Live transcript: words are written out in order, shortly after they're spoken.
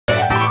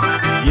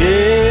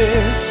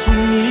Yesu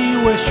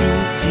niwe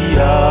shuti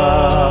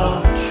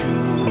yacu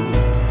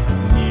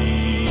ni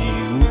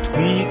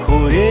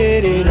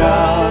utwikorerera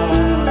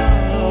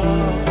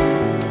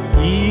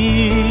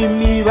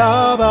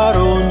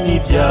imibabaro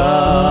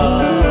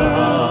n'ibyaha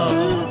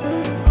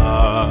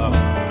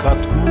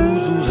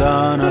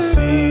akatwuzuza na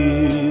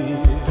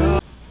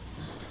sida.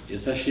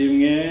 Yesu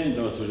ashimwe.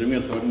 Ndabasuje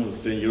mwese abari mu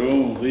rusengero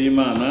mu nzu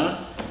y'Imana.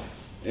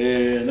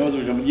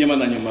 Ndabasuje mu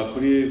ry'Imana nyuma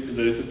kuri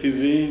Kwizera Yesu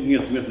Tv.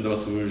 Mwese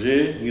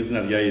ndabasuje mu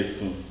izina rya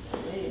Yesu.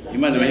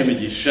 Imana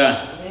ibahemigisha.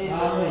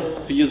 Amen.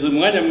 Tugeze mu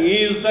mwanya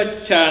mwiza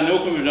cyane wo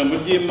kumva ijambo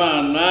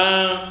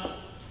ry'Imana.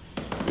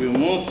 Uyu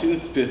munsi ni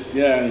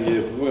special,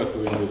 ngiye kuvuga ku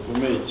bintu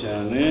bikomeye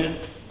cyane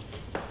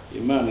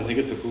Imana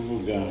ntegetse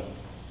kuvuga.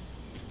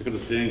 Reka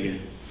dusenge.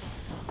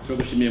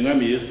 Turagushimiye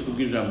Mwami Yesu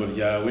kubw'ijambo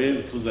ryawe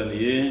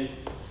utuzaniye,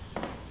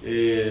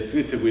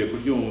 twiteguye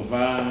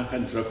kuryumva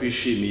kandi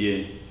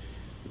turakwishimiye.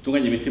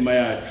 Utunganye imitima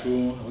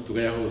yacu aho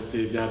tugaya hose,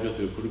 ibyaha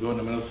byose bikurwaho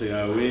n'amaraso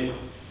yawe,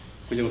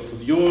 kugira ngo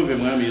turyumve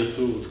Mwami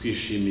Yesu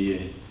utwishimiye,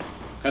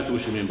 kandi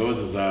tugushimiye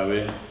imbabazi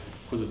zawe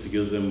ko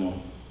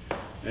zitugezemo.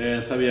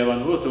 Sabiye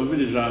abantu bose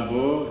bumvira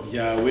ijambo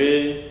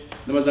ryawe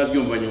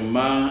n'abazaryumva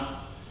nyuma,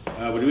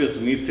 buri wese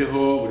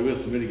umwiteho, buri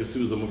wese umwere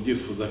igisubizo mu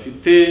byifuzo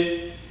afite,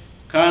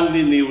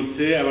 kandi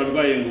nibutse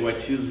abarwaye ngo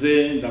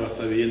bakize.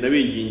 Ndabasabiye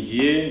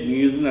ndabingingiye mu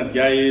izina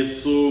rya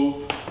Yesu.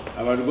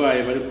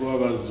 Abarwaye bari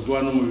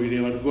kubabazwa n'umubiri,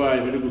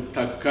 abarwaye bari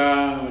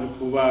gutaka, bari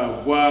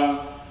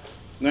kubagwa,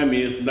 Mwami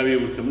Yesu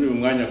ndabibutse muri uyu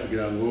mwanya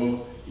kugira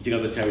ngo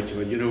ikiganza cyawe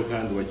kibagereho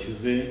kandi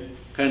ubakize,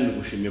 kandi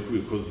ngushimiye ko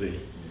ubikoze.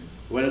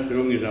 Ubane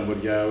twero mu ijambo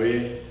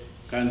ryawe,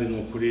 kandi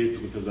n'ukuri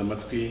tuguteze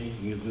amatwi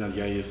mu izina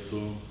rya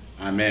Yesu.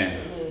 Amen.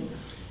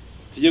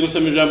 Tugiye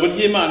gusoma ijambo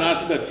ry'Imana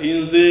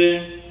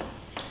tudatinze.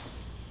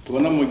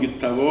 Tubona mu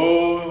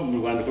gitabo mu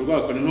rwandiko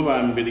rw'Abakorinto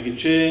ba mbere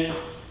igice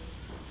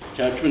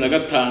cya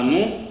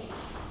 15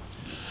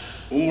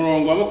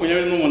 umurongo wa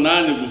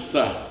 28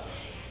 gusa.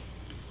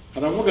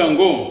 Haravuga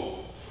ngo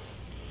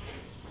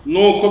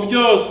nuko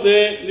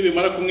byose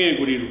nibimara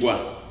kumwegurirwa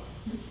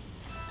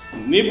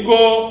nibwo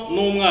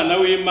n'umwana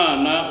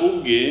w'Imana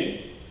ubwe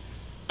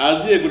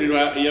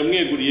aziyegurira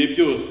iyamweguriye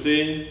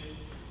byose,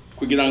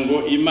 kugira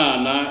ngo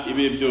Imana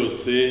ibe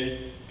byose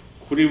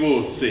kuri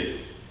bose.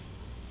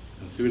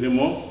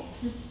 Nsubiremo.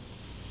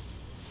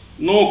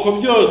 Nuko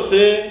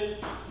byose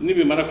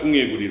nibimara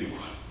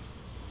kumwegurirwa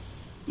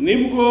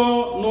nibwo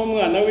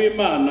n'umwana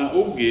w'Imana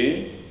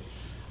ubwe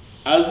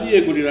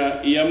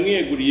aziyegurira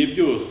iyamweguriye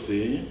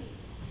byose,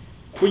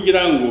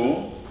 kugira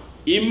ngo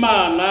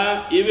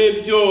Imana ibe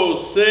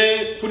byose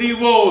kuri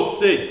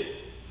bose.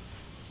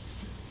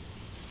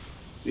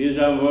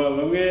 Ijambo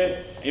bamwe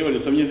iyo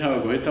barisomye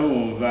ntabwo bahita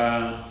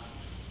bumva,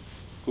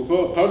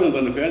 kuko Paulo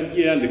nzandiko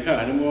yagiye yandika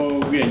harimo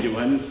ubwenge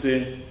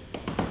buhanitse.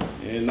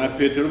 Na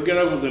Petero ubwe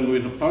yaravuze ngo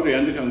ibintu Paulo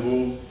yandika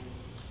ngo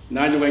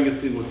nanjye ubwanjye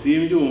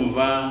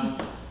simbyumva,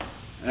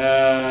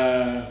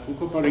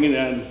 kuko Paulo nyine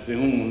yanditse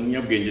nk'umuntu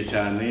nyabwenge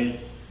cyane,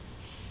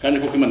 kandi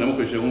koko Imana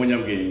yamukoresheje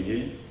nk'umunyabwenge.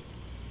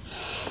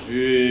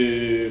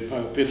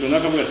 Petero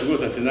nakavuga ati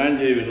rwose ati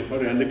nanjye ibintu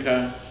Paulo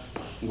yandika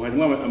ngo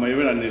harimo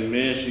amayoberane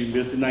menshi,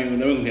 mbese nawe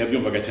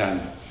ntiyabyumvaga cyane.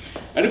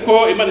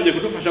 Ariko Imana igiye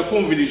kudufasha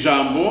kumvira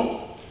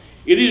ijambo.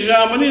 Iri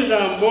jambo ni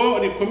ijambo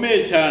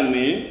rikomeye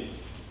cyane.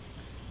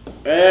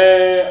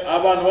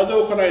 Abantu baza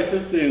gukora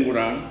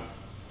isesengura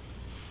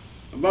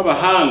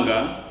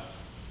b'abahanga,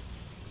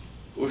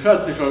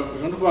 ushatse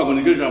ushobora kuvuga ngo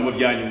niryo jambo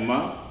rya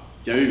nyuma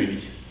rya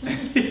Bibiliya.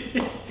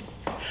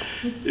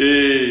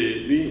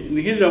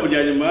 Ni nk'ijambo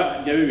rya nyuma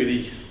rya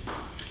Bibiliya.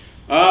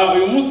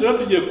 Uyu munsi rero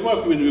tugiye kuvuga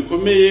ku bintu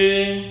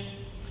bikomeye.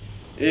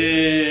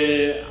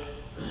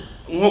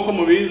 Nk'uko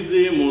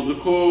mubizi, muzi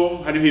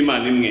ko hariho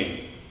Imana imwe.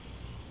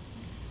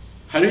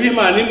 Hariho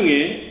Imana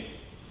imwe,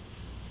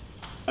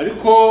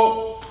 ariko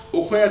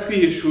uko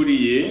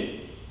yatwihishuriye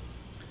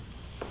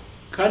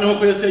kandi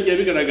nk'uko Yesu yagiye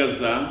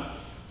bigaragaza,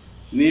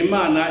 ni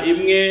Imana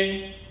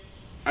imwe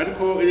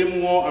ariko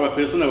irimo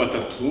abapersona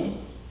batatu,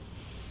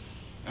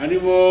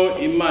 aribo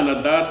Imana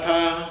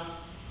Data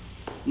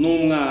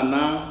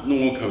n'Umwana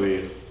n'Umwuka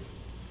Wera.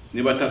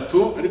 Ni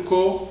batatu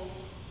ariko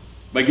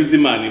bagize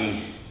Imana imwe,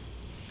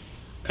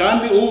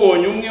 kandi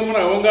ubonye umwe muri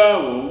abo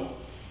ngabo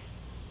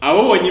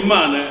abonye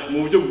Imana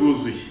mu buryo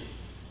bwuzuye.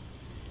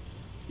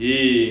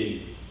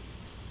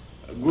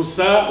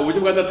 Gusa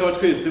uburyo bwa Data wa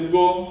twese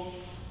bwo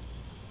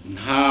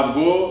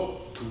ntabwo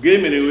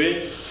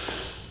tubwemerewe,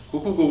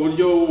 kuko ubwo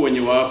buryo ubonye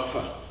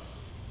wapfa.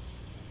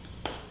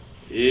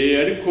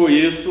 Ariko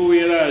Yesu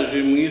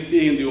yaraje mu isi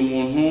yahinduye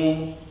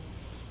umuntu,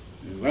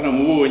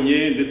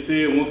 baramubonye,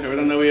 ndetse Umwuka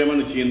Wera nawe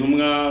yamanukiye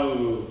intumwa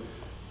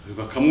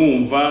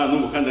bakamwumva,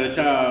 n'ubu kandi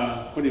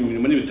aracyakora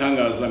imirimo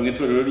n'ibitangaza mu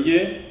itorero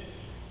rye,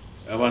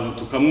 abantu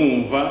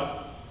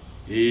tukamwumva.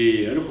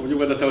 Ariko uburyo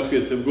bwa Data wa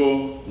twese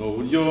bwo ni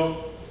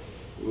uburyo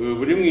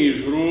buri mu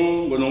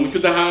ijuru, ngo ni umucyo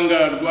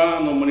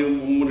udahangarwa, ni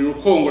umuriro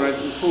ukongora,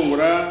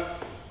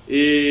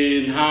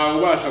 nta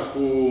ubasha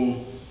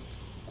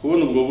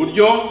kubona ubwo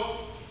buryo.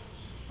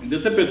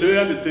 Ndetse Petero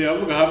yanditse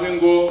avuga hamwe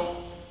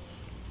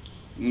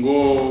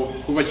ngo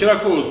kuva kera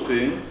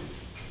kose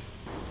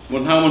ngo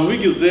nta muntu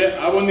wigize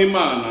abona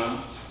Imana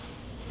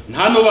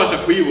nta n'ubasha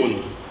kuyibona.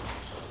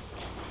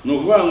 Ni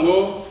ukuvuga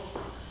ngo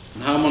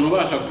nta muntu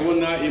ubasha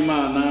kubona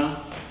Imana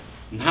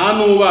nta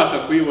n'ubasha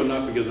kuyibona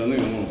kugeza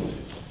n'uyu munsi.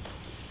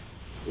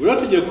 Uriya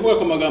tugiye kuvuga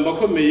ku magambo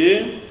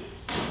akomeye,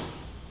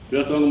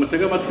 birasaba ngo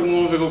mutege amatwi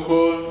mwumve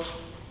kuko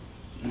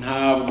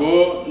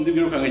ntabwo ndi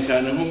bwirukanke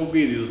cyane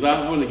nk'umubwiriza,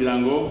 aho nagira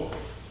ngo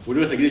buri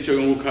wese agire icyo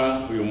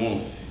yunguka uyu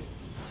munsi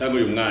cyangwa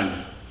uyu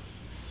mwanya.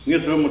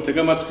 Mwese rero mutege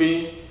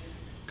amatwi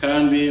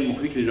kandi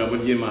mukurikire ijambo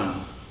ry'Imana.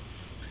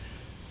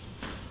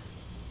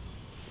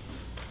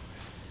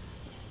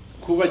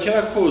 Kuva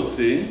kera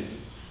kose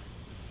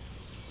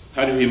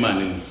hariho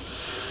Imana imwe,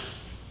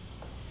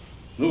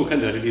 n'ubu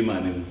kandi hariho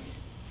Imana imwe,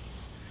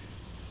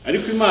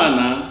 ariko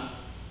Imana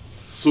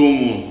si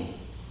umuntu.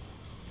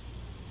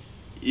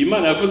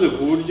 Imana yakoze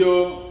ku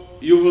buryo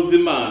iyo uvuze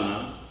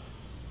Imana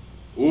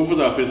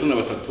uvuze abapersona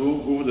batatu,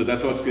 uvuze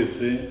Data wa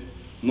twese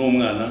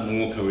n'Umwana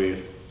n'Umwuka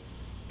Wera.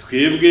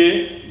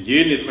 Twebwe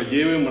ngiye nitwa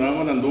jyewe,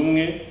 murabona ndi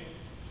umwe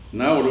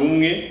nawe uri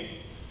umwe,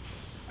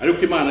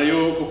 ariko Imana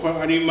yo kuko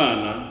ari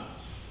Imana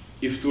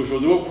ifite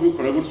ubushobozi bwo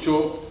kubikora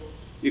gutyo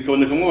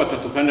ikabonekamo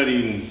batatu kandi ari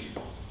imwe.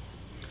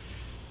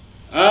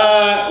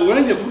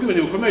 Uburangiye kuvuga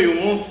ibintu bikomeye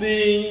uyu munsi,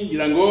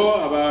 ngira ngo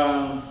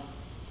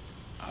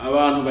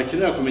abantu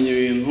bakenera kumenya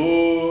ibintu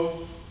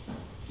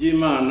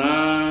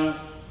by'Imana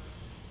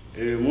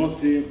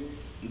munsi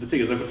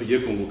ndatekereza ko tugiye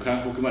kunguka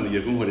kuko Imana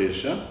igiye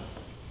kunkoresha.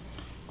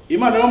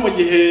 Imana yo mu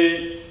gihe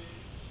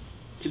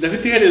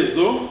kidafite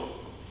iherezo,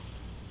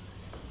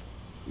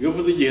 iyo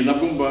mvuze igihe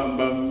nabwo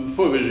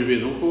mfobeje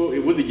ibintu kuko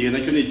ubundi igihe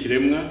nacyo ni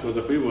ikiremwa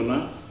tubaza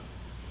kubibona.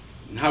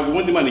 Ntabwo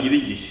ubundi Imana igira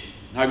igihe,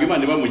 ntabwo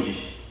Imana iba mu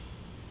gihe.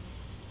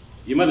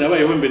 Imana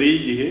yabayeho mbere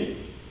y'igihe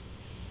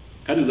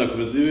kandi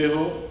izakomeza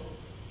ibeho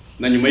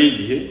na nyuma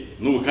y'igihe,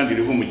 n'ubu kandi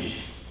iriho mu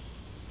gihe,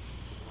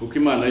 kuko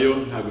Imana yo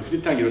ntabwo ifite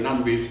itangiriro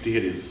ntabwo ifite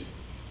iherezo.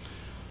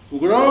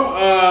 Ubwo rero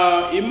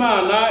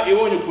Imana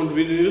ibonye ukuntu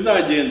ibintu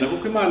bizagenda,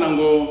 kuko Imana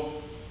ngo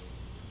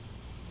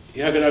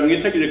ihagarara mu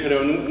itangiriro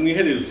ikareba mu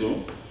iherezo.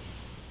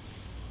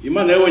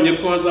 Imana yabonye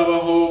ko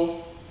hazabaho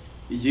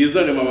igihe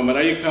izarema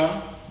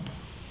abamarayika.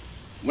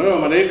 Muri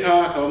abamarayika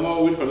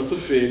hakabamo uwitwa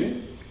Lusuferi.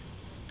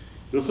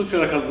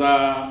 Lusuferi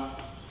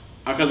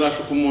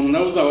akazashuka umuntu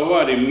nawe uzaba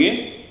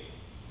waremwe.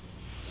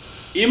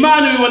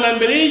 Imana ibibona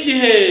mbere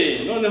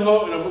y'igihe,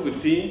 noneho iravuga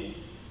iti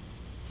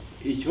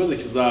ikibazo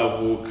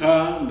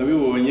kizavuka,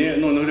 ndabibonye,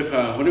 noneho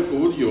reka nkore ku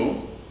buryo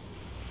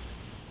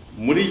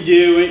muri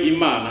jyewe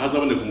Imana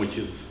hazaboneka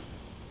umukiza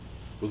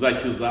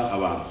uzakiza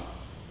abantu.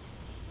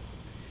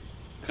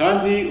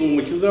 Kandi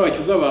umukiza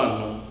wakiza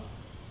abantu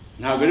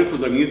ntabwo ari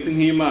kuza mu isi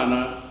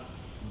nk'Imana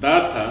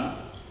Data,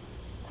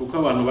 kuko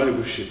abantu bari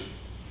gushira.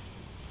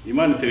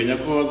 Imana iteganya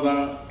ko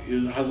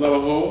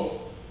hazabaho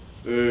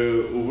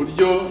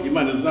uburyo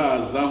Imana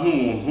izaza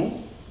nk'umuntu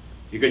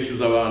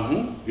igakiza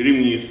abantu iri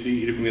mu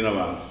isi iri kumwe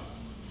n'abantu.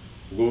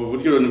 Ubwo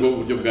buryo ni bwo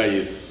buryo bwa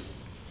Yesu.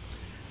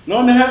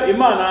 Noneho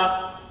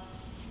Imana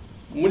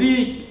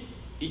muri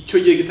icyo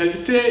gihe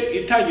kitafite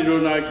itangiriro,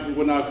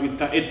 ngo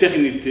nakwita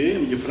eternité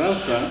mu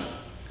Gifaransa,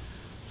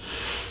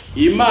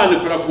 Imana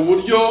ikora ku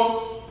buryo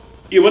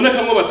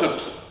ibonekamo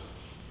batatu.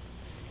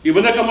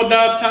 Ibonekamo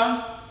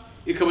Data,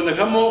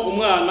 ikabonekamo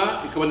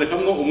Umwana,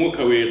 ikabonekamo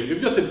Umwuka Wera. Ibyo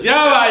byose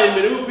byabaye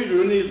mbere y'uko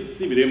ijuru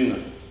n'isi biremwa,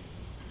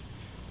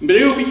 mbere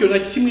y'uko ikintu na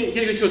kimwe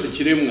icyo ari cyo cyose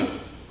kiremwa.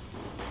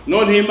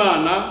 None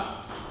Imana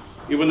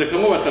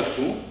ibonekamo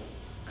batatu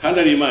kandi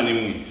ari Imana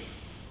imwe,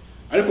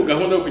 ariko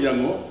gahunda yo kugira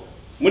ngo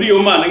muri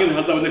iyo Mana nyine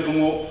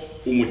hazabonekamo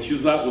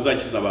umukiza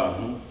uzakiza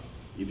abantu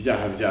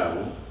ibyaha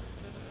byabo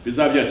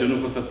bizaba byatewe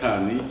n'uko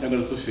Satani cyangwa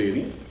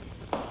Lusuferi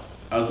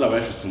azaba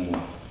yashutse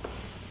umuntu.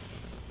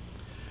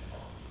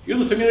 Iyo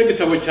dusomye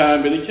igitabo cya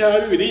mbere cya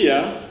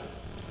Bibiliya,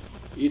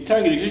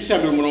 itangira igice cya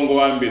mbere umurongo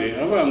wa mbere,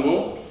 aravuga ngo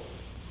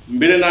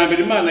mbere na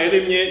mbere Imana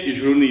yaremye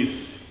ijuru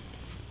n'isi.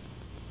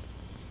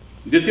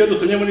 Ndetse iyo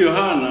dusomye muri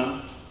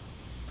Yohana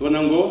tubona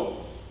ngo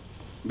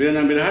mbere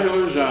na mbere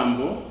hariho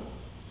Jambo,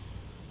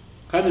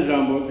 kandi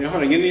Jambo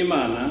yahoranye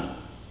n'Imana,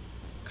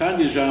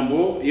 kandi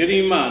Jambo yari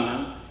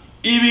Imana.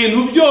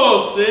 Ibintu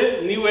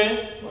byose niwe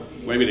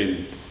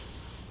wabiremye.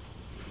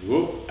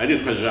 Ubwo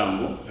aritwa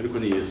Jambo, ariko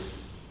ni Yesu.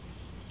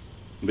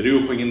 Mbere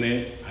y'uko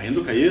nyine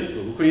ahinduka Yesu,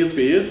 kuko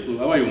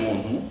Yesu abaye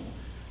umuntu,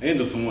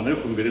 ahindutse umuntu,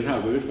 ariko mbere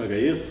ntabwo yitwaga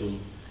Yesu,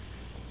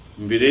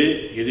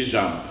 mbere yari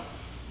Jambo.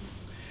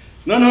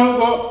 Noneho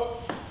ubwo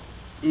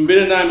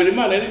mbere na mbere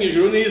Imana yari mu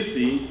ijuru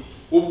n'isi,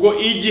 ubwo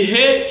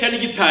igihe cyari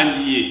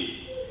gitangiye.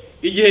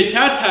 Igihe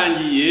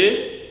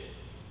cyatangiye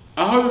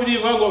aho Bibiliya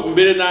ivuga ngo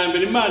mbere na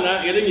mbere Imana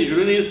yari mu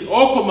ijuru n'isi,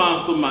 au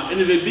commencement,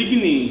 in the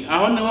beginning,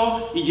 aho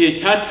niho igihe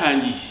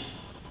cyatangiye.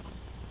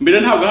 Mbere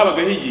ntabwo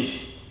habagaho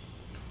igihe.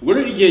 Ubwo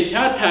rero igihe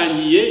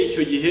cyatangiye,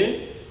 icyo gihe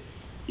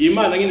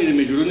Imana nyine iri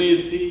mu ijuru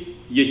n'isi,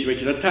 igihe kiba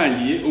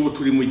kiratangiye, ubu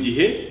turi mu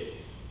gihe.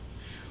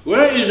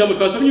 Ura ijambo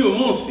twasomye uyu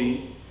munsi,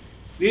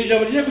 ni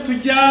ijambo rigiye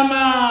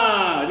kutujyana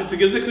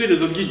ritugeze ku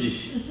iherezo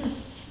ry'igihe.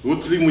 Ubu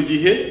turi mu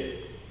gihe,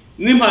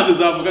 n'impande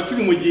zavuga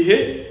turi mu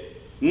gihe.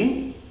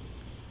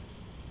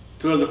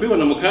 Turaza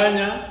kubibona mu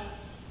kanya,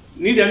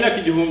 n'iriya myaka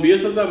igihumbi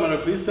Yesu azamara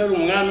ku isi ari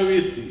umwami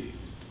w'isi,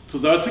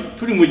 tuzaba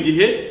turi mu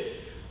gihe,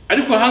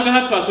 ariko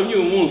ahangaha twasomye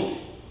uyu munsi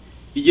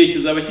igihe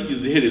kizaba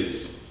kigize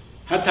iherezo,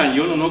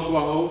 hatangiyeho noneho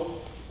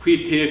kubaho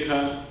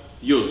kwiteka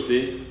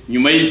ryose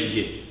nyuma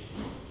y'igihe.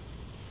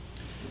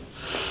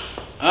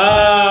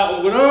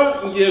 Ubwo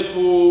rero ngiye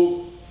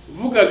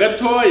kuvuga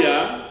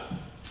gatoya,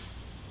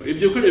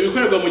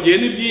 ibikorerwa mu gihe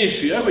ni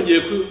byinshi, ariko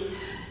ngiye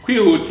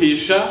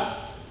kwihutisha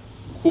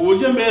ku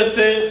buryo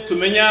mbese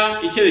tumenya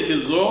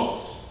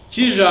icyerekezo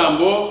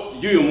cy'ijambo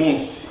ry'uyu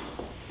munsi.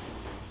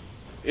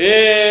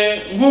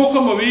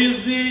 Nk'uko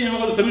mubizi,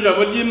 nk'uko dusoma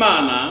ijambo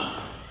ry'Imana,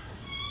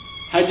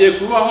 hagiye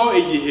kubaho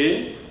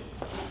igihe,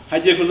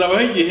 hagiye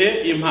kuzabaho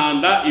igihe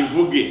impanda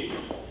ivuge.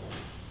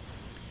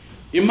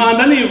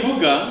 Impanda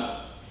nivuga,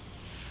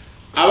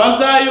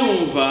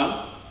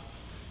 abazayumva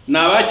ni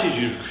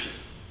abakijijwe,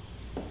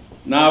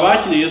 ni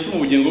abakiriye Yesu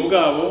mu bugingo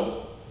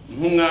bwabo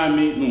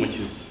nk'umwami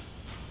n'umukiza.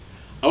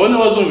 Abo ni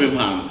abazumva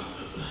impanda.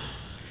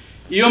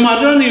 Iyo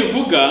mpanda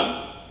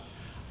nivuga,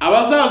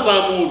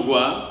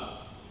 abazazamurwa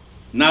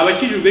ni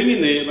abakijijwe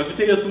nyine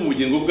bafite Yesu mu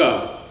bugingo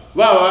bwabo,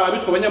 baba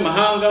abitwa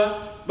abanyamahanga,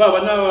 baba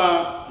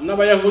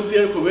n'abayahudi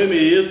ariko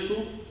bemeye Yesu.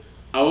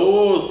 Abo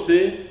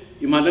bose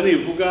impanda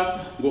nivuga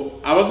ngo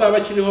abazaba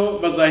bakiriho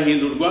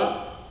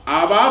bazahindurwa,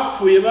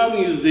 abapfuye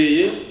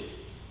bamwizeye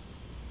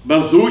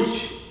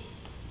bazuke.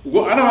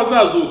 Ubwo ari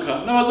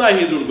abazazuka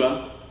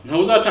n'abazahindurwa,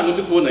 ntawe uzatanga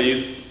undi kubona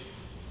Yesu.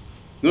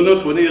 Noneho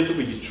tubone Yesu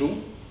ku gicu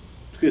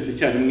twese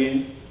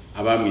icyarimwe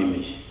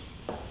abamwemeye.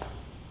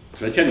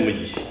 Turacyari mu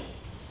gihe.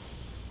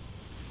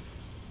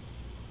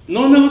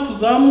 Noneho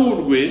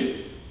tuzamurwe,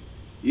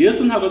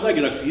 Yesu ntabwo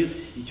azagera ku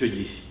isi icyo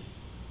gihe,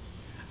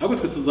 ahubwo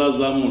twe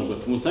tuzazamurwa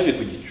tumusange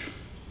ku gicu.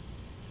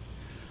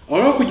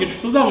 Aho ku gicu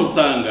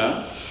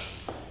tuzamusanga,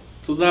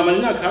 tuzahamara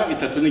imyaka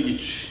 3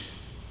 n'igice.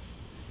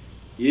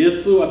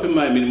 Yesu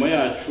apima imirimo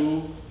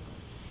yacu,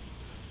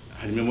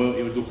 hari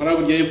imirimo dukora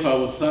burya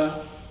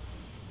y'imfabusa,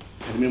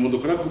 hari imirimo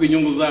dukora ku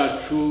bw'inyungu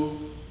zacu,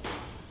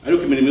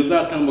 ariko imirimo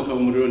izatambuka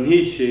mu muriro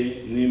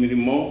ntishye ni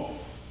imirimo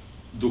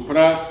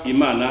dukora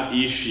Imana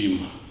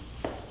yishima.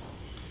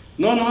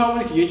 Noneho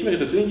muri iki gihe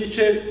cy'imyaka 3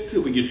 n'igice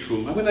turi ku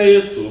gicu hamwe na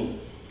Yesu,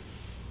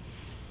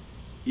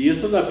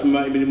 Yesu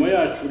azapima imirimo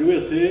yacu, buri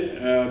wese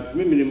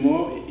apima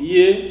imirimo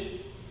ye.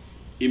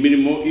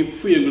 Imirimo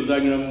ipfuye ngo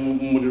izanyura mu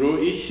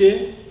muriro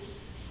ishye,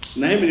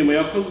 naho imirimo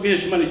yakozwe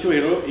ihesha Imana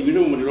icyubahiro inyure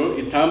mu muriro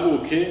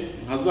itambuke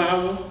nka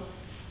zahabu,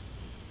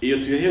 iyo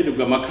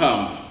tuyahererwa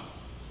amakamba.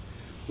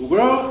 Ubwo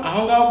aho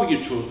ngaho ku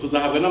gicu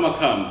tuzahabwa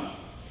n'amakamba.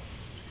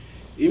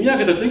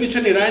 Imyaka 3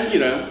 n'igice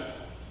nirangira,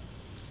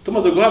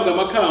 tumaze guhabwa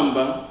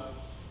amakamba,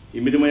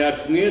 imirimo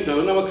yapimwe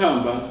duhawe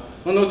n'amakamba,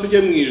 noneho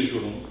tujye mu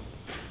ijuru,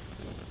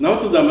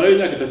 naho tuzamarayo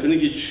imyaka 3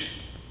 n'igice.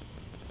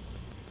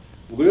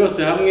 Ubwo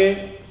yose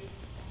hamwe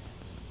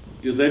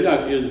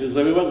izaba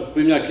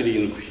kuri imyaka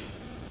 7.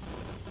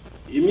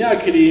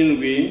 Imyaka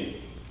 7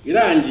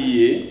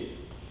 irangiye,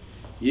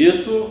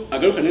 Yesu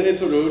agarukana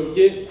n'itorero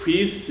rye ku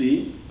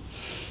isi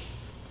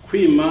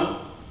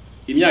kwima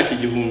imyaka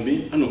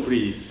 1000 hano kuri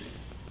iyi si.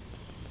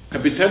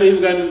 Kapitale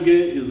y'ubwami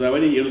bwe izaba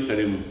ari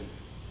Yerusalemu,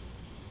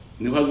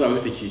 niho hazaba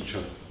hafite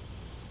icyicaro.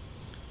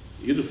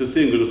 Iyo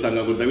dusesengura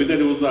usanga ngo Dawidi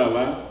ari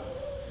uzaba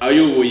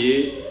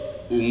ayoboye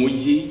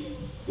umujyi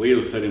wa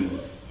Yerusalemu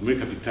muri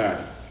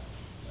kapitale.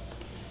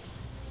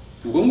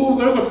 Ubwo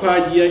ngubwo ariko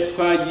twagiye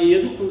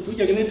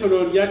tujyanye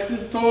n'itorero rya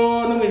Kristo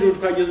no mu ijuru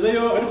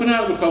twagezeyo, ariko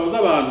ntabwo twavuze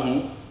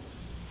abantu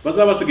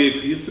bazaba basigaye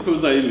ku isi ko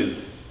bizaba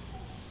bimeze.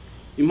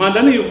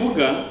 Impanda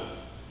nivuga,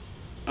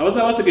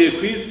 abazaba basigaye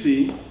ku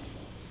isi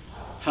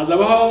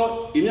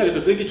hazabaho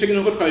imyaka 3 n'igice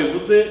nk'uko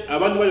twabivuze,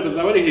 abandi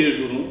bazaba bari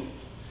hejuru,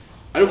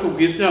 ariko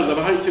ku isi hazaba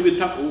hari icyo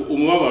bita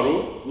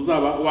umubabaro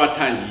uzaba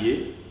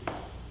watangiye,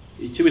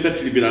 icyo bita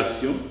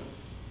tribulation.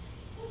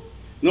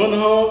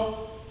 Noneho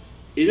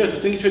iyo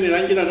 3 n'igice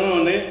nirangira,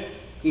 none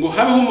ngo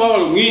habeho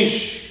umubabaro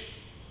mwinshi,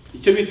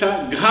 icyo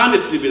bita grande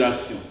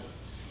tribulation.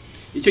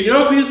 Icyo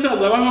gihe ku isi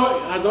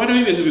hazabaho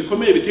ibintu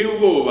bikomeye biteye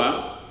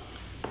ubwoba.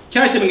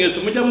 Cya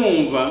kimenyetso mujya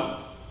mwumva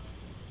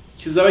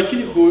kizaba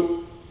kiri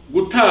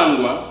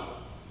gutangwa,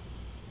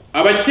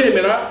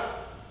 abacyemera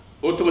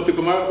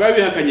automatically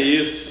babihakanye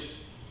Yesu,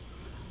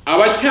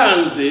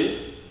 abacyanze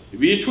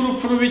bica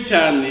urupfu rubi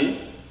cyane,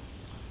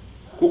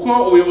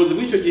 kuko ubuyobozi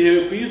bw'icyo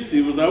gihe ku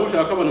isi buzaba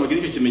bushaka ko abantu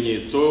bagira icyo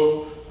kimenyetso,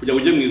 kugira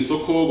ngo ujye mu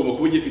isoko ugomba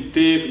kuba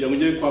ugifite, kugira ngo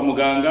ujye kwa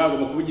muganga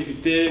ugomba kuba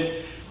ugifite,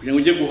 kugira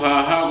ngo ujye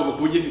guhaha ugomba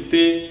kuba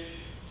ugifite.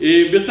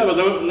 Mbese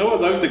nabo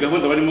bazaba bafite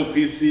gahunda barimo ku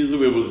isi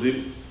z'ubuyobozi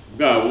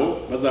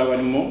bwabo bazaba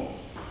barimo.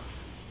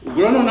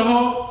 Ubwo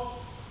noneho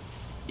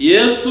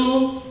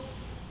Yesu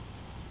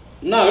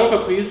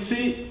nagaruka ku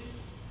isi,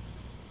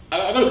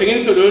 agarukanye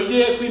n'itorero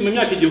rye kwima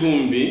imyaka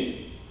 1000,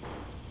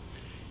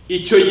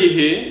 icyo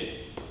gihe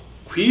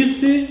ku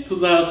isi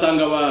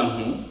tuzahasanga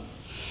abantu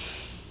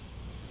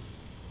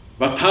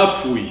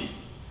batapfuye,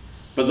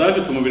 bazaba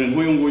bafite umubiri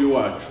nk'uyu nguyu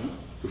wacu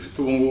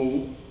dufite ubu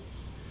ngubu,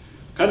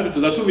 kandi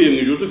tuzatuvuye mu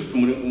ijuru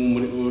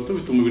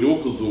dufite umubiri wo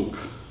kuzuka.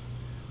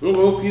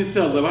 Urumva ko ku isi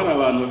hazaba hari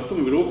abantu bafite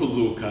umubiri wo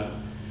kuzuka,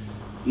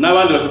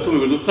 n'abandi bafite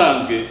umubiri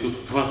usanzwe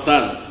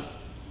tuhasanze.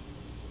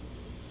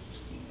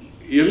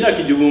 Iyo myaka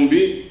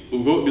igihumbi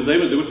ubwo bizaba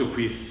bimeze gutyo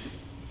ku isi.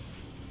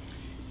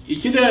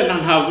 Ikindi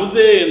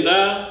ntavuze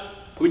yenda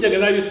kubijyanye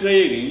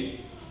n'Abisirayeli.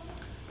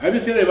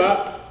 Abisirayeli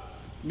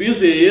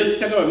bizeye Yesu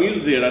cyangwa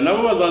bamwizera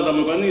nabo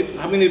bazazamurwa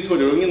hamwe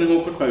n'itorero nyine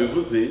nk'uko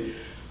twabivuze,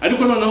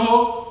 ariko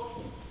noneho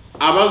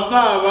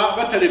abazaba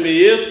bataremeye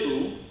Yesu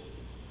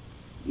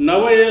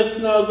nabo Yesu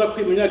naza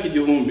kwima imyaka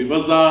igihumbi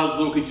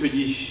bazazuka icyo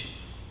gihe.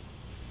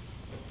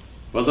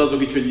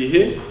 Bazazuka icyo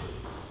gihe,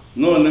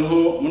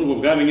 noneho muri ubwo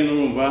bwami nyine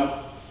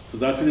urumva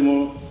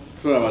tuzaturimo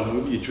turi abantu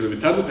mu byiciro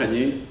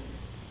bitandukanye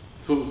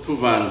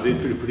tuvanze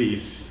turi kuri iyi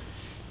si.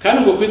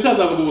 Kandi ngo ku isi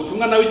hazavuga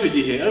ubutumwa nawe icyo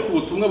gihe, ariko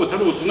ubutumwa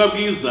butari ubutumwa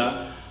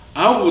bwiza,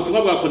 ahubwo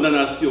ubutumwa bwa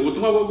kondanasiyo,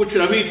 ubutumwa bwo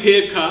guciraho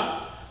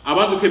iteka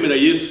abanze kwemera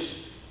Yesu.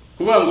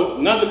 Kuvuga ngo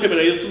mwanze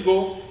kwemera Yesu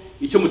ubwo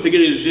icyo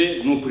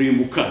mutegereje ni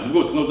ukurimbuka. Nibwo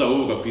ubutumwa buzaba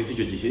buvuga ku isi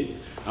icyo gihe.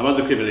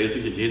 Abanze kwemera Yesu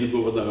icyo gihe nibwo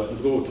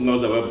ubutumwa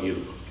bazaba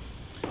babwirwa.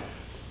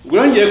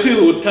 Ubwo ngiye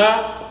kwihuta,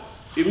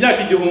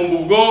 imyaka igihumbi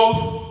ubwo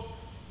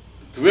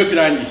tuvuye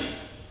kwirangiye.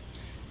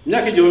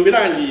 Imyaka igihumbi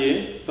irangiye,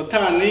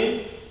 Satani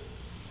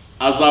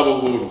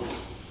azabohorwa.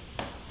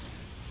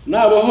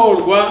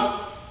 Nabohorwa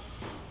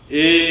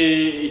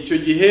icyo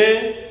gihe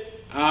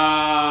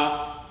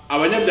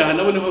abanyabyaha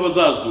nabo niho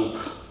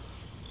bazazuka.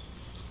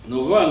 Ni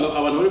ukuvuga ngo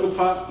abantu bari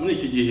gupfa muri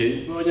iki gihe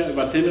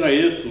batemera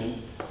Yesu,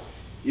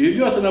 ibi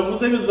byose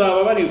navuze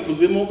bizaba bari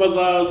kuzimu,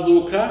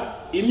 bazazuka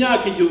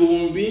imyaka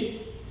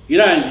igihumbi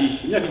irangiye.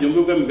 Imyaka igihumbi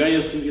y'ubwami bwa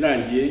Yesu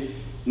irangiye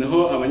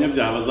niho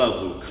abanyabyaha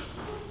bazazuka.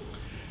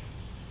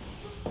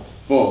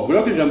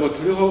 Buriya ku ijambo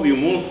turiho uyu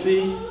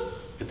munsi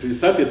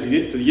turisate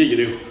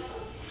turyegereho.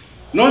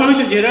 Noneho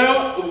icyo gihe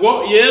rero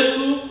ubwo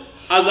Yesu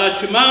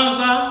azaca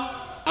imanza,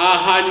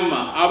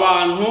 hanyuma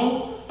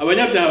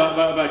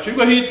abanyabyaha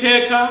bacirwaho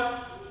iteka,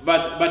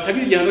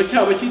 batagira igihano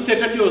cyabo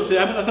cy'iteka ryose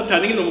hamwe na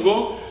Satani nyine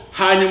ubwo,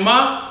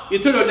 hanyuma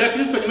itorero rya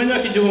Kristo nyuma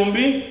y'imyaka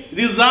igihumbi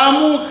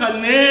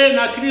rizamukane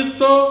na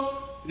Kristo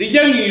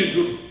rijya mu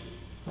ijuru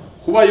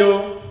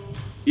kubayo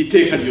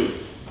iteka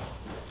ryose.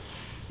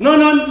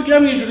 Noneho tugiye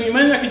mu ijuru nyuma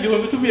y'imyaka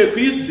igihumbi tuvuye ku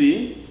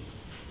isi,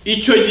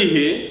 icyo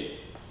gihe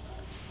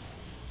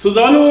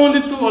tuzaba n'ubundi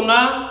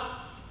tubona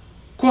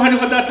ko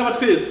hariho Data wa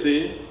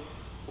twese,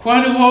 ko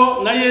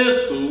hariho na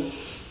Yesu,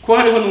 ko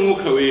hariho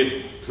n'Umwuka Wera.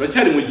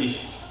 Turacyari mu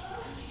gihe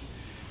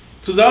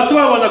tuzaba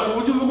tubabona ku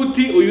buryo uvuga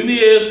uti uyu ni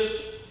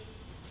Yesu,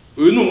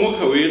 uyu ni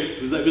Umwuka Wera.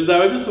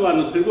 Bizaba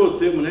bisobanutse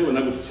rwose, umuntu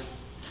abibona gutyo.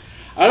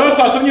 Ariko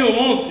twasomye uyu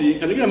munsi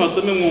kandi ngira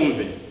amasome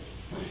mwumve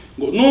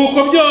ngo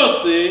nuko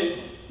byose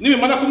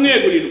nibimara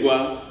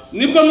kumwegurirwa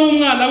nibwo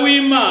n'umwana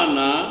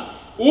w'Imana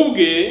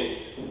ubwe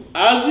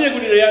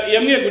aziyegurira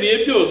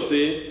yamweguriye byose,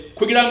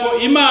 kugira ngo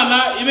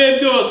Imana ibe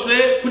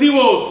byose kuri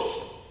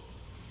bose.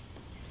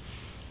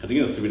 Kandi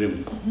ngira subiremo.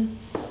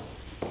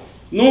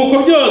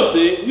 Nuko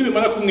byose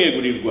nibimara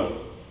kumwegurirwa,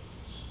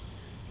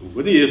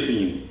 ubwo ni Yesu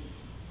nyine,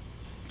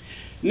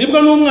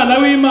 nibwo n'umwana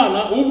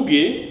w'Imana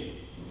ubwe,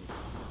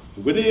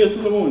 ubwo ni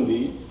Yesu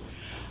n'ubundi,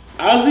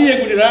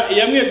 aziyegurira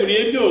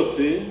yamweguriye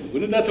byose, ubwo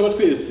ni Data wa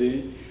twese,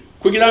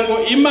 kugira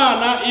ngo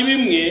Imana ibe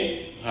imwe.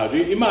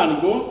 Hari Imana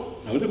ubwo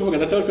ntabwo ndi kuvuga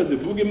Data wa twese,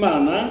 kuvuga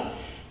Imana,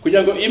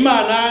 kugira ngo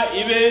Imana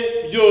ibe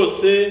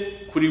byose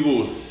kuri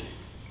bose.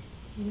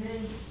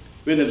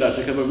 Bene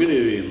Data, kababwire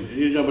ibintu,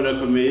 iri jambo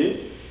rirakomeye,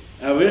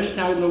 abenshi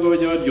ntabwo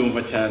bajya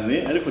baryumva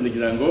cyane, ariko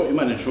ndagira ngo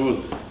Imana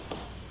ishoboze.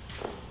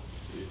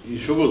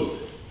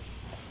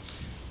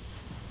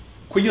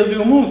 Kugeza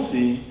uyu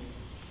munsi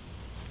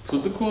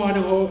tuzi ko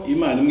hariho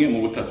Imana imwe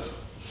mu butatu,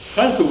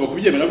 kandi tugomba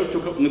kubyemera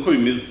gutyo niko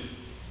bimeze.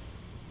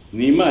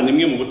 Ni Imana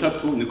imwe mu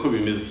butatu, niko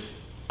bimeze.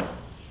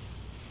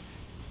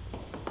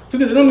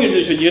 Tugeze no mu ijuru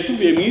icyo gihe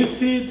tuvuye mu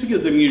isi,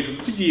 tugeze mu ijuru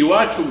tugiye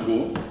iwacu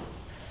ubwo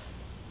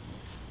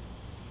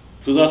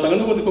tuzasanga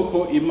n'ubundi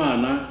koko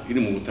Imana iri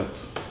mu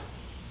butatu.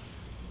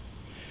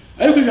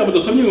 Ariko ijambo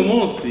dusomye uyu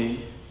munsi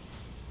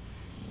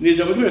ni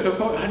ijambo ryereka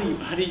ko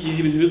hari igihe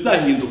ibintu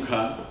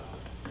bizahinduka,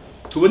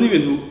 tubona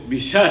ibintu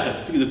bishyashya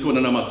tutigeze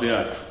tubona n'amaso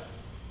yacu,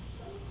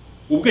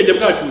 ubwenge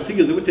bwacu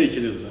butigeze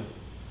butekereza,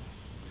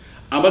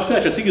 amatwi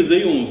yacu atigeze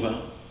yumva,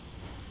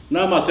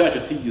 n'amaso yacu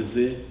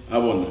atigeze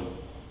abona.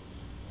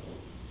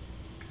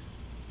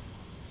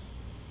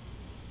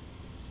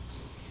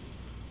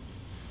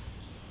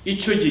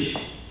 Icyo gihe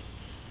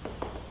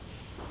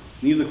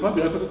nize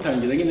kubabwira ko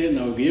dutangira nyine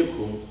nababwiye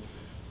ko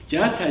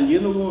byatangiye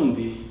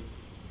n'ubundi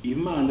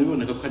Imana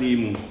iboneka ko ari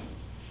imwe.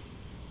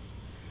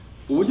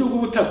 Uburyo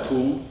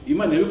bw'ubutatu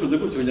Imana yabikoze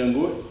gutyo kugira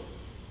ngo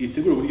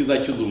itegure uburyo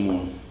izakiza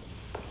umuntu,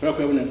 kubera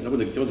ko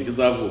yabona ikibazo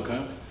kizavuka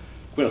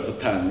kubera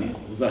Satani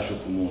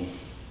uzashuka umuntu.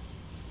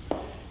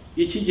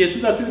 Iki gihe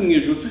tuzaturi mu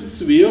ijuru,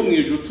 tusubiyeyo mu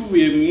ijuru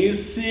tuvuye mu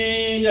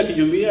isi, imyaka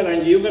igihumbi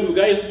yarangiye, ubwami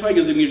bwa Yesu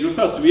twageze mu ijuru,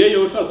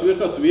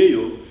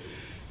 twasubiyeyo,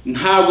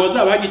 ntabwo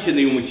bazaba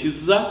bagikeneye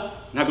umukiza,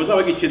 ntabwo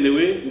bazaba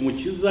bagikenewe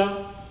umukiza,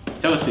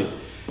 cyangwa se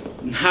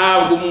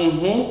ntabwo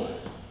umuntu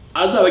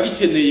azaba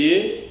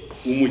agikeneye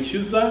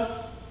umukiza,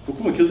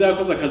 kuko umukiza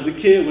yakoze akazi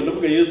ke. Ubwo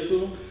ndavuga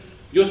Yesu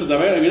byose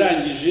azaba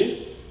yarabirangije,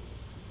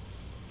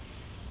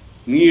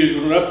 mu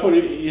ijuru raporo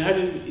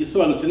ihari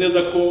isobanutse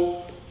neza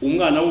ko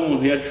umwana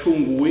w'umuntu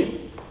yacunguwe.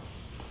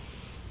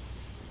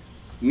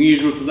 Mu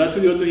ijuru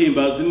tuzaturiyo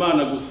duhimbaza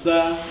Imana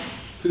gusa,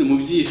 turi mu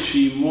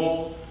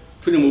byishimo,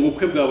 turi mu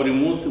bukwe bwa buri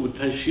munsi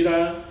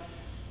butashira,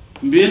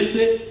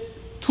 mbese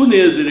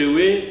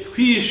tunezerewe,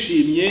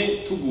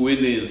 twishimye, tuguwe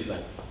neza.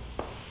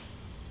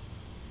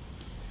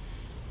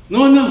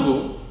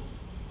 Noneho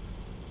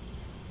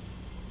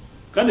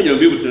kandi njye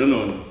mbibutse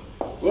none,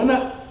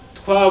 ubona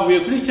twavuye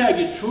kuri cya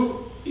gicu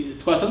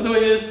twasanzeho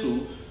Yesu,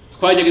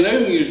 twajyaga nawe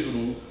mu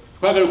ijuru,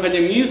 twagarukanye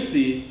mu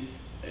isi,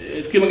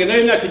 twimanye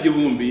nawe imyaka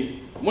 1000.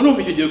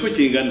 Murumva icyo gihe ko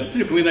kingana,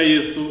 turi kumwe na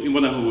Yesu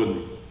imbona nkubone.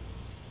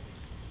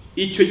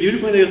 Icyo gihe uri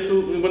kumwe na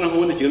Yesu imbona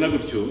nkubone kingana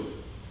gutyo,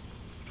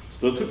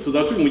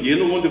 tuzaturi mu gihe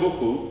n'ubundi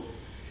koko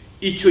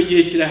icyo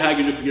gihe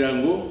kirahagije kugira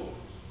ngo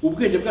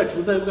ubwenge bwacu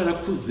buzabe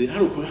bwarakuze,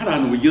 hari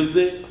ahantu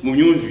bugeze mu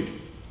myumvire.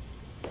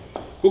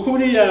 Kuko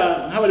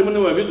buriya nk'abarimo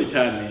nibo babizi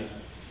cyane,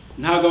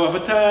 ntabwo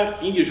bafata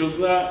inyigisho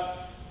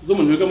zo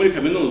muntu wiga muri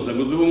kaminuza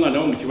ngo zihe umwana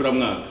wo mu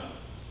kiburamwaka.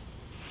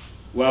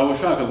 Waba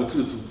ushaka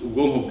guturitsa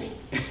ubwonko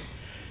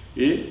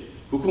bwe.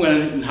 Kuko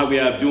umwana ntabwo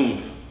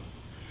yabyumva.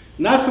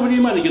 Natwe buri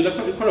Imana igenda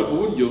ikora ku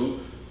buryo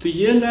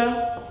tugenda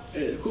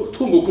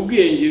twunguka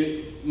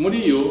ubwenge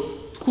muri yo,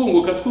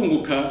 twunguka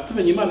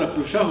tumenya Imana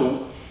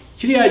kurushaho.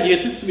 Kiriya gihe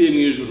tusubiye mu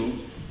ijuru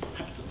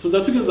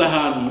tuzatugeza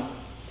ahantu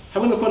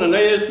hamwe no kubana na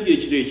Yesu igihe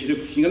kirekire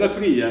kingana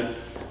kuriya,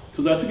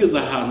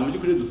 tuzatugeza ahantu mu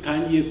by'ukuri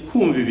dutangiye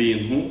kumva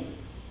ibintu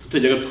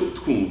tutajyaga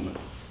twumva.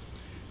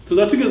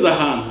 Tuzatugeza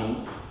ahantu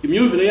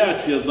imyumvire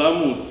yacu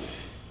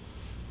yazamutse,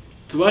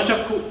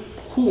 tubasha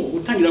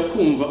gutangira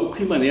kumva uko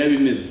Imana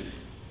yabimeze.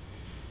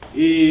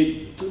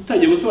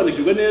 Tutagiye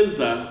gusobanukirwa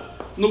neza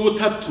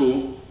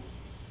n'ubutatu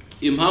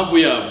impamvu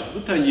yabo,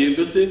 dutangiye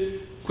mbese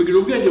kugira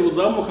ubwenge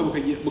buzamuka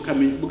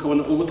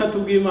bukabona ubutatu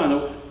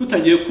bw'Imana,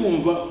 dutangiye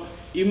kumva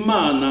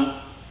Imana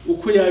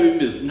uko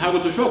yabimeze. Ntabwo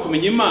dushobora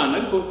kumenya Imana,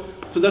 ariko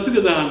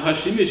tuzatugeza ahantu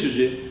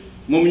hashimishije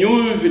mu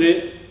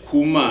myumvire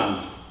ku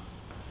Mana.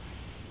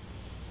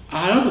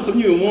 Aha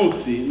dusomye uyu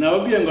munsi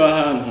nababwiye ngo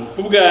ahantu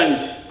ku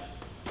bwanjye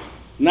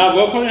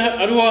navuga ko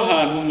ariho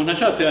ahantu umuntu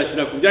ashatse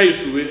yashyira ku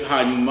byahishuwe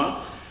hanyuma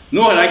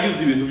no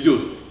haragize ibintu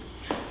byose.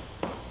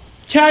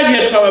 Cya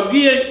gihe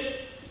twababwiye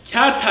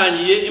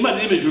cyatangiye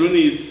Imana iri mu ijuru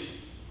n'isi.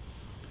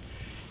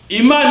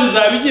 Imana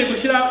izaba igiye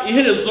gushyira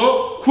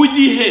iherezo ku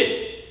gihe.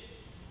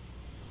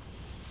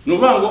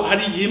 Nuvuga ngo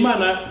hari igihe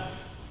Imana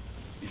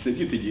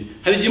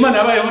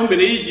yabayeho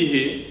mbere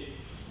y'igihe,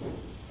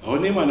 aho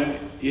ni Imana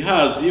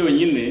ihazi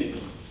yonyine.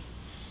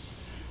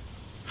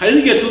 Hari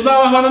n'igihe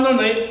tuzabaho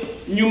none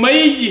nyuma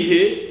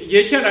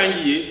igihe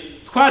cyarangiye,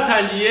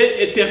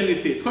 twatangiye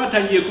eternite,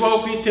 twatangiye kubaho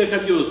ku iteka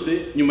byose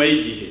nyuma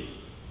y'igihe.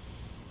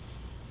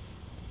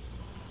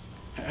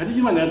 Hari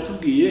Imana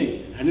yatubwiye,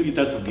 hari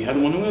n'igitatubwiye. Hari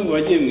umuntu umwe ngo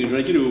wagiye mu ijuru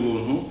agiriwe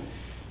ubuntu,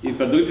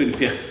 yitwa Dr.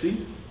 Percy.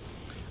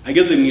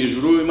 Ageze mu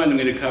ijuru, Imana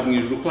imwereka mu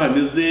ijuru ko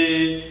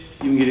hameze,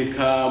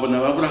 imwereka abona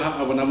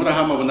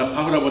Abraham, abona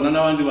Pawulo, abona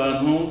n'abandi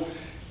bantu.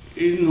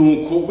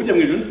 Nuko burya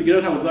mu ijuru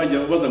nsigera ntabwo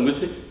uzajya ubaza ngo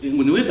ese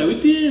ngo niwe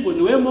Dawidi, ngo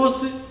niwe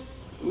Mose.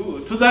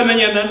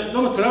 Tuzamenyana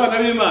no turabana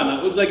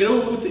b'Imana, uzagira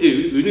uvuga uti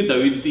uyu ni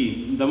Dawidi,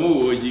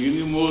 ndamubonye, uyu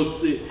ni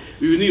Mose,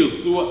 uyu ni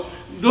Yosuwa.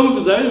 Donc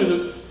uzabe ibintu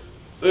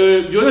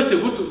byoroshye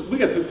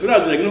burya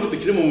turaziranye no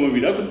tukiri mu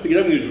mubiri, ariko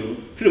tugira mu ijuru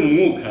turi mu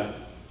mwuka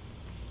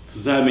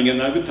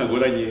tuzamenyana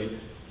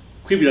bitagoranye.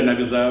 Kwibirana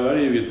bizaba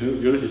ari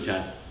ibintu byoroshye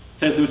cyane,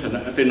 cyane se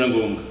atari na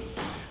ngombwa.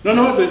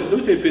 Noneho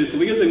Dr. Percy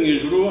bigeze mu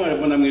ijuru,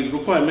 arabona mu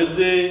ijuru ko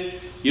hameze.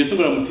 Yesu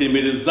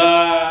baramutembereza,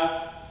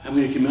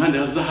 amwereka imihanda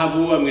ya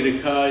zahabu,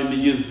 amwereka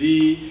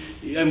imigezi,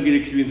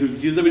 amwereka ibintu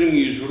byiza biri mu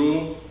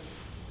ijuru.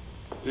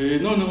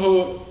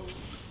 Noneho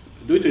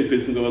Dr.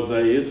 Percy ngo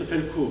abaza Yesu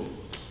atari ko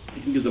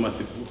ngize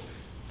amatsiko,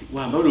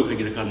 wambara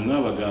ukagira akantu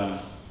mwabaga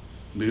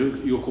mbere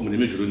yuko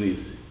muri ijuru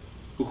n'isi.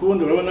 Kuko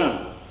ubundi urabona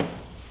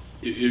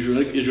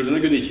ijuru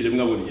naryo ni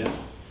ikiremwa burya,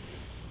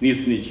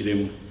 n'isi ni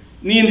ikiremwa,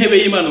 n'intebe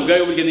y'Imana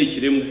ubwayo burya ni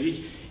ikiremwa.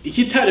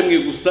 Ikitaremwe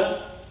gusa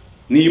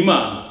ni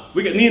Imana,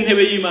 burya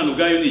n'intebe y'Imana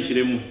ubwayo ni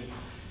ikiremwa,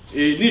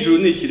 n'ijuru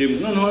ni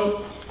ikiremwa.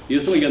 Noneho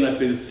Yesu ajyana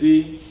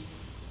Percy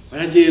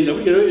baragenda.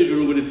 Burya rero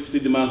ijuru ngo rifite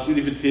dimension,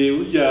 rifite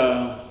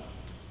burya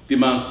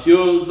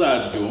dimension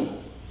zaryo.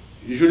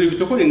 Ijuru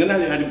rifite ko ringana,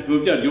 hari ibipimo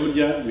byaryo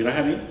burya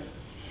birahari.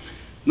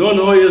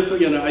 Noneho Yesu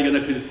ajyana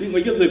Percy ngo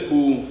ageze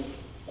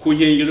ku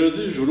nkengero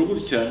z'ijuru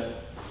gutya,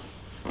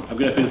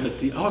 abwira Percy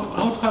ati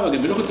aho twabaga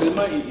mbere ko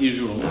turema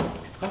ijuru,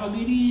 twabaga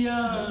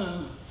iriya.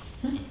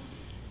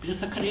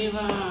 Percy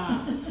akareba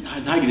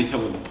ntagire icyo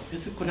abona,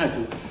 ese ko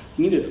ntacyo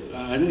nyine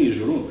ari mu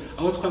ijuru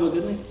aho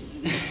twabaga ne.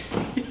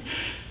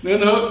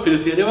 Noneho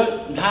Percy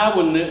yareba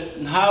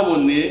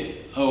ntabone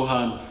aho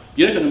hantu.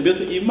 Byerekana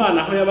mbese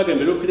Imana aho yabaga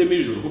mbere yo kurema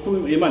ijuru,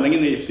 kuko Imana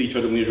nyine ifite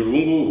icyo mu ijuru ubu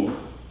ngubu,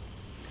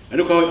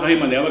 ariko aho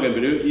Imana yabaga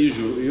mbere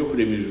y'ijuru yo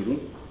kurema ijuru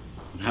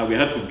ntabwo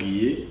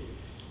yahatubwiye,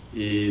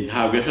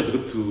 ntabwo yashatse ko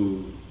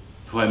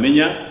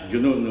tuhamenya. Ibyo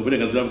ni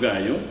uburenganzira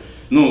bwayo.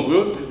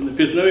 Nubwo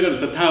Percy nawe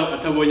yagarutse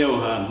atabonye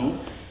aho hantu,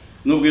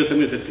 nubwo Yesu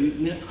amwese ati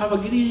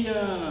twabaga iriya,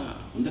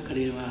 undi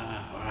akareba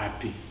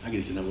wapi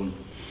agira ikintu abona.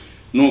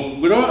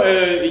 Nuko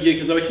rero igihe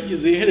kizaba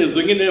kigize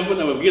iherezo nyine ho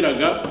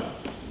nababwiraga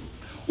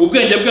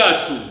ubwenge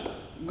bwacu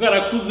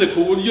bwarakuze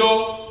ku buryo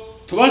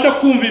tubasha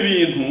kumva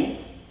ibintu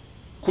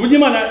ku buryo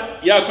Imana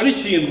yakora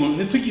ikintu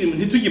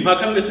ntitugire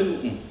impaka mwese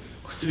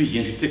kose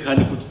bigenje ite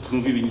kandi ko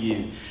twumva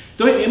ibingibi.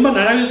 Dore Imana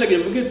yarabizaga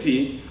ivuga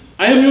iti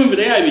ayo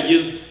myumvire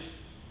yabigeze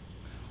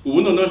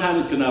ubu noneho nta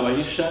nicyo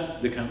nabahisha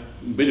reka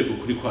mbere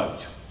kuri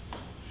kwabyo.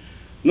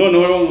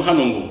 Noneho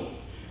hano ngo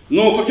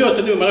nuko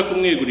byose nibimara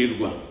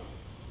kumwegurirwa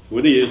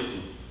uwo ni Yesu,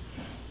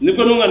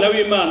 nibwo n'umwana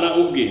w'Imana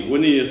ubwe uwo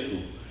ni Yesu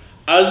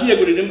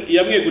aziyegurira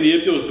yamweguriye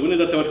byose uwo ni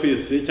Data wa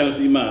twese cyangwa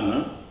se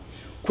Imana,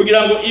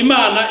 kugira ngo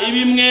Imana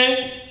ibe imwe,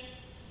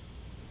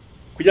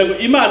 kugira ngo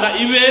Imana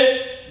ibe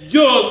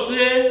byose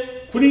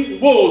kuri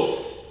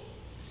bose.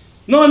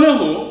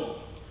 Noneho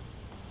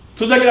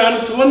tuzagira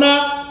ahantu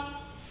tubona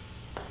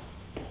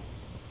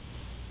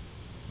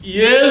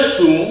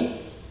Yesu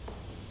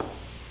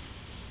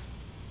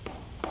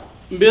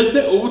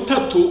mbese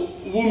ubutatu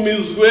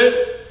bumizwe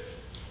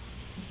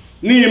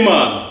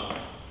n'Imana.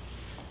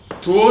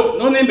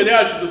 None imbere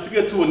yacu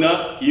dusigaye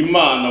tubona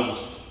Imana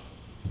gusa.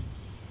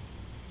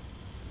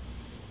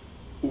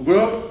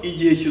 Ubwo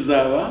igihe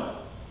kizaba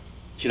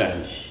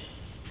kirangiye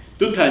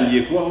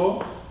dutangiye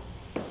kubaho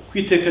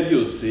kwiteka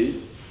ryose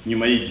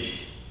nyuma y'igihe.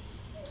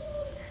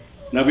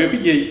 Nabwiye ko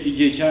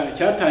igihe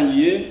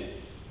cyatangiye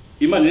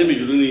Imana irema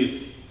ijuru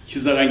n'isi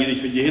kizarangira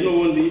icyo gihe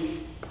n'ubundi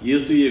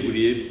Yesu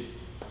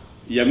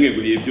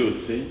yamweguriye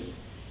byose.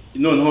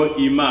 Noneho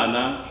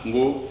Imana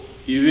ngo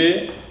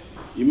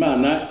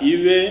Imana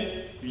ibe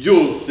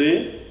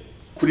byose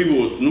kuri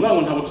bose. Nuvuga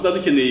ngo ntabwo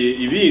tuzadukeneye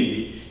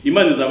ibindi,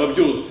 Imana izaba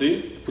byose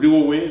kuri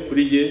wowe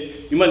kuri je,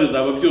 Imana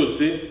izaba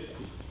byose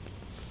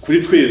kuri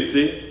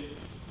twese.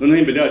 Noneho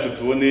imbere yacu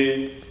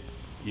tubone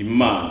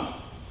Imana,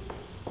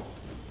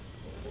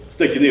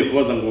 tudakeneye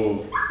kubaza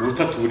ngo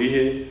ubutatu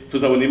burihe,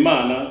 tuzabona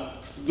Imana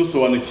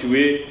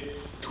dusobanukiwe.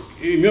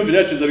 Imyumvire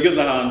yacu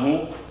izabigeza ahantu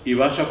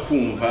ibasha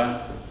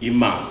kumva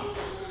Imana.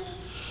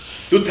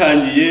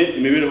 Dutangiye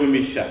imibereho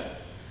mishya,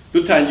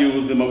 dutangiye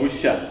ubuzima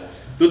bushya,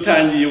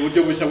 dutangiye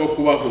uburyo bushya bwo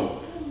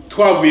kubaho,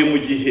 twavuye mu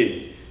gihe,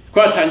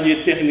 twatangiye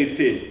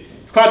eternité,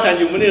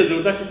 twatangiye umunezero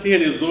udafite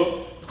iherezo,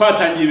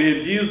 twatangiye ibihe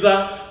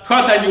byiza,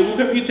 twatangiye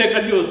ubukwe bw'iteka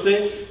ryose,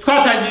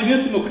 twatangiye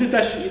iminsi mikuru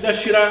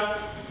idashira,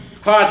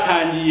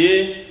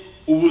 twatangiye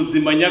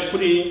ubuzima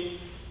nyakuri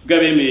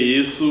bw'abemeye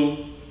Yesu,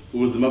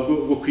 ubuzima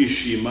bwo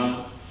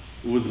kwishima,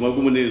 ubuzima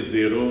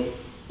bw'umunezero,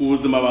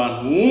 ubuzima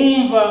abantu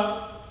bumva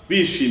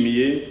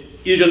bishimiye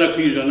ijana ku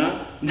ijana,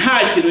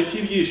 nta kintu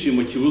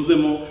cy'ibyishimo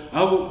kibuzemo,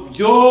 aho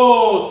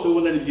byose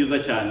ubona ari byiza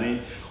cyane.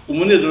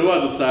 Umunezero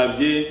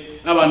wadusabye,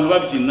 abantu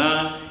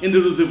babyina,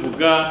 induru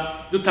zivuga,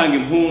 dutanga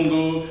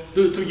impundu,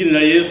 tubyinira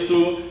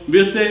Yesu,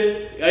 mbese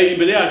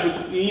imbere yacu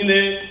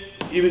nyine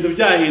ibintu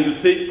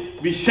byahindutse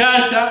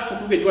bishyashya,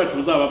 kuko ubwenge bwacu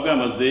buzaba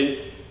bwamaze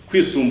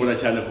kwisumbura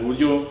cyane ku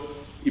buryo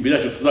imbere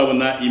yacu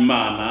tuzabona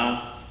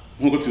Imana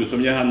nk'uko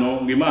tubisomye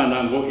hano ngo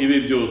Imana ngo ibe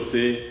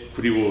byose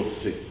kuri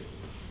bose.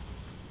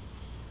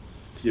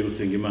 Tugiye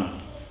gusenga Imana.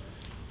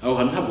 Aho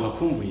hantu ntabwo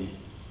hakumbuye,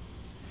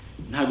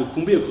 ntabwo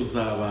ukumbuye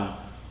kuzaba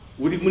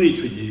uri muri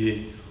icyo gihe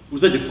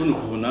uzajya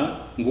kubona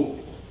ngo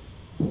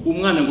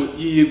umwana ngo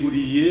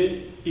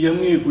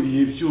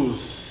yamweguriye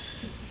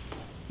byose.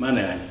 Mana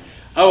yanjye,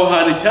 aho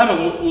hantu cyangwa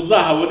ngo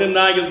uzahabone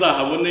nanjye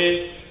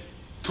nzahabone,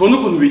 tubone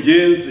ukuntu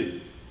bigenze.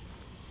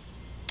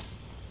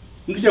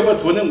 Nitujya kuba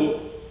tubone ngo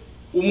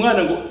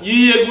umwana ngo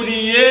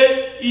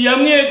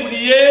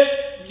yamweguriye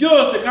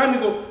byose kandi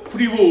ngo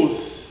kuri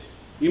bose.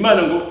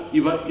 Imana ngo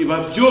iba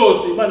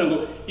byose, Imana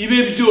ngo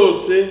ibe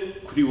byose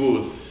kuri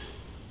bose.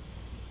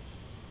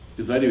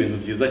 Bizari ibintu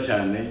byiza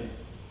cyane,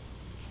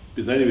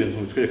 bizari ibintu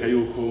bitwereka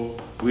yuko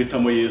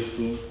guhitamo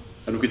Yesu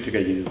ari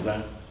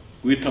ukwiteganyiriza,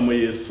 guhitamo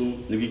Yesu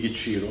nibwo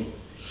igiciro.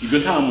 Ibyo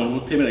nta muntu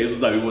utemera Yesu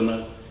uzabibona,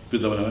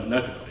 bizabona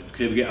natwe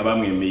twebwe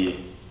abamwemeye.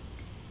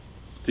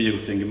 Tugiye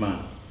gusenga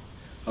Imana.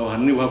 Aho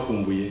hantu niba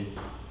hakumbuye,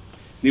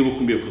 niba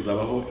ukumbuye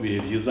kuzabaho ibihe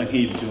byiza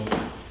nk'ibyo,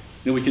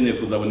 niba ukeneye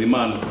kuzabona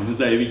Imana ukuntu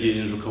izaye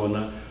bigenje,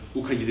 ukabona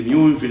ukagira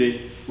imyumvire,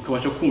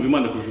 ukabasha kumva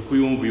Imana kurusha uko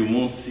yumva uyu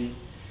munsi,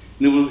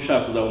 niba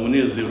ushaka kuzaba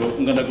umunezero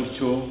ungana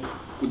gutyo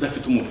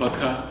udafite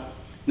umupaka,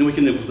 niba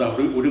ukeneye kuzaba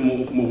uri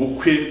mu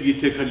bukwe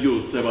bw'iteka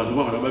ryose, abantu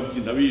bahora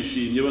babyina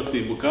bishimye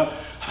basimbuka,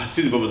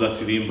 abasirimba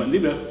bazasirimba,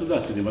 niba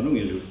tuzasirimba no mu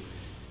ijuru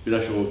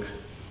birashoboka.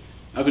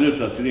 Ariko niba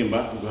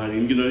tuzasirimba ubwo hari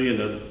imbyino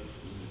yenda,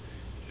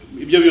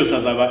 ibyo byose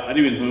azaba ari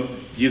ibintu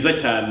byiza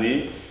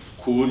cyane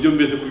ku buryo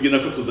mbese kubyina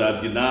ko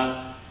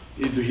tuzabyina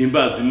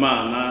duhimbaza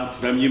Imana,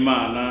 turamya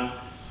Imana,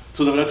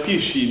 tuzabona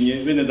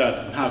twishimye bene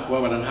data, nta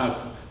kubabara,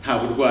 nta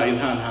burwayi,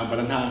 nta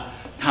ntambara,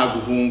 nta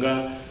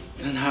guhunga,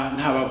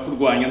 nta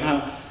bakurwanya,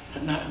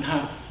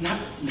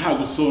 nta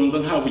gusonza,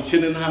 nta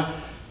bukene,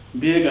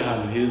 mbega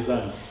ahantu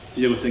heza.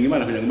 Tugiye gusenga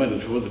Imana kugira ngo Imana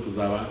dushoboze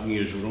kuzaba mu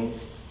ijuru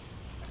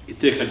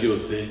iteka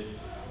ryose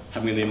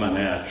hamwe n'Imana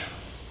yacu.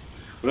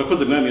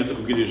 Urakoze Mwami Yesu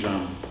kubwira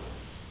ijambo.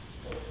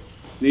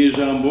 Ni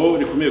ijambo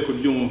rikomeye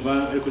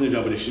kuryumva, ariko ni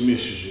ijambo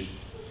rishimishije.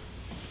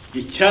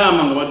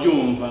 Icyama ngo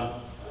baryumva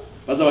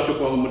bazabasha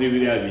kubaho muri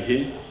biriya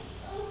bihe,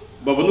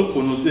 babona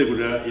ukuntu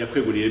uzegurira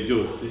yakweguriye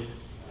byose,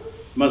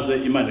 maze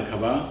Imana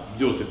ikaba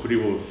byose kuri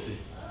bose.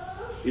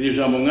 Iri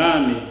jambo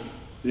mwami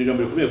ni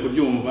ijambo rikomeye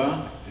kuryumva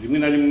rimwe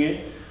na rimwe,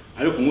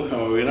 ariko umwuka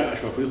wawe wera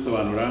ashobora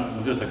kurisobanura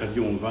umuntu wese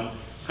akaryumva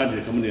kandi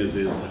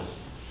rikamunezeza.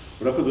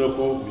 Urakoze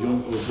ko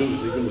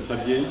ubyumvise ibyo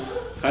ngusabye,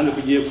 kandi ko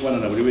ugiye kubana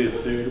na buri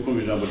wese uri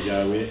kumva ijambo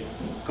ryawe,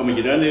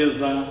 ukamugirira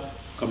neza,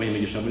 ukamuha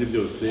imigisha muri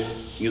byose,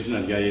 mu izina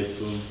rya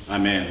Yesu,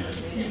 amen.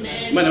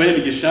 Imana ibahe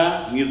imigisha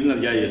mu izina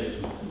rya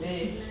Yesu.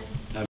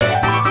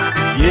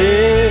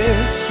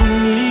 Yesu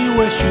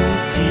niwe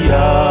shuti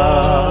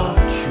yawe.